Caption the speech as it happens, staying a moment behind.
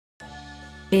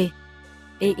A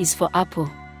is for apple.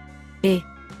 A.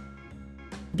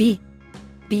 B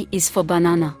is for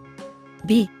banana.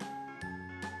 B.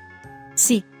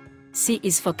 C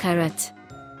is for carrot.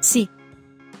 C.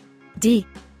 D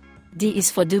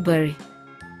is for dewberry.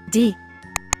 D.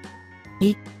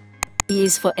 E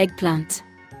is for eggplant.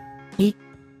 E.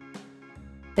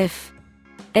 F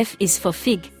is for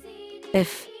fig.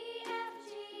 F.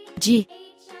 G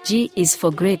is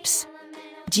for grapes.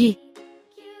 G.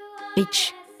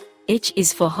 H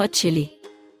is for hot chili.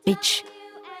 H.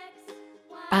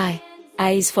 I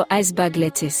is for iceberg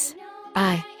lettuce.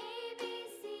 I.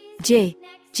 J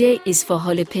is for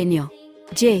jalapeno.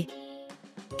 J.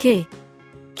 K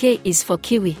is for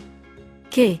kiwi.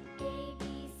 K.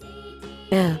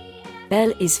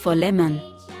 L is for lemon.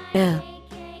 L.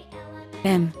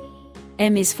 M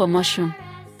is for mushroom.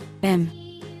 M.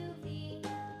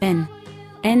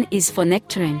 N is for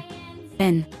nectarine.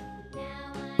 N.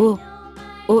 O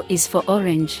is for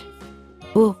orange.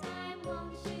 O.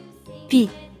 P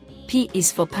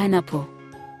is for pineapple.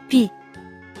 P.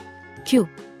 Q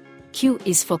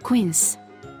is for quince.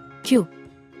 Q.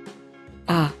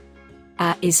 R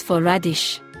is for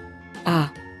radish.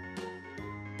 R.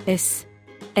 S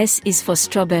is for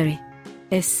strawberry.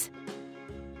 S.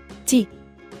 T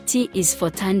is for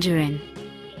tangerine.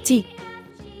 T.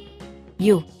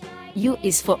 U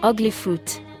is for ugly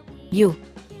fruit. U.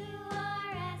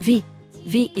 V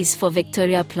is for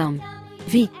Victoria plum.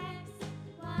 V.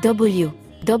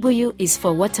 W is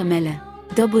for watermelon.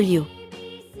 W.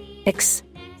 X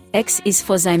is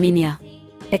for Ximenia.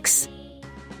 X.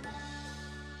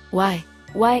 Y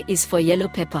is for yellow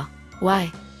pepper.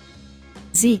 Y.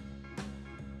 Z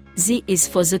is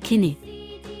for zucchini.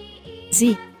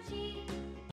 Z